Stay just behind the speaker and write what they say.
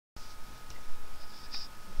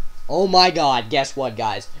Oh my god, guess what,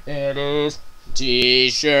 guys? It is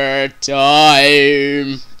t-shirt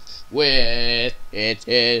time. With it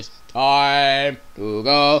is time to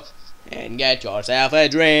go and get yourself a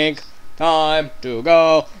drink. Time to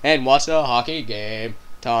go and watch the hockey game.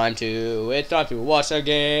 It's time to watch the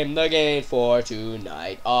game for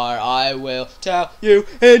tonight. I will tell you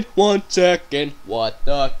in 1 second what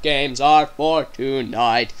the games are for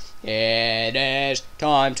tonight. It is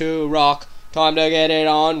time to rock. Time to get it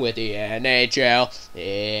on with the NHL.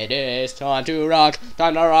 It is time to rock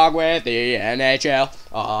with the NHL.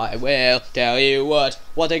 I will tell you what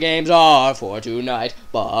the games are for tonight.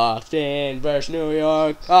 Boston vs. New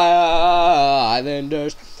York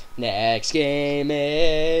Islanders. Next game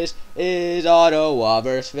is Ottawa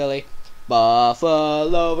vs. Philly.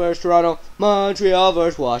 Buffalo vs. Toronto. Montreal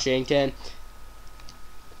vs. Washington.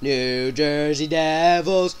 New Jersey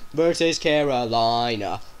Devils vs.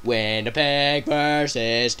 Carolina. Winnipeg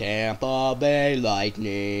vs. Tampa Bay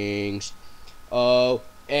Lightnings. Oh,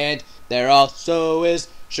 and there also is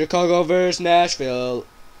Chicago vs. Nashville.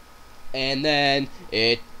 And then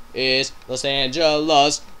it is Los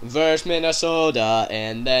Angeles vs. Minnesota.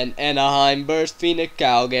 And then Anaheim vs. Phoenix.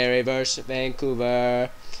 Calgary vs. Vancouver.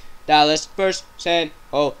 Dallas vs. San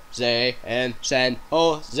Jose, and San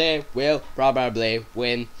Jose will probably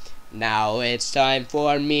win. Now it's time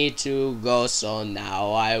for me to go, so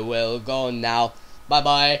now I will go now. Bye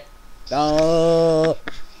bye.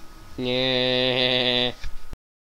 Yeah.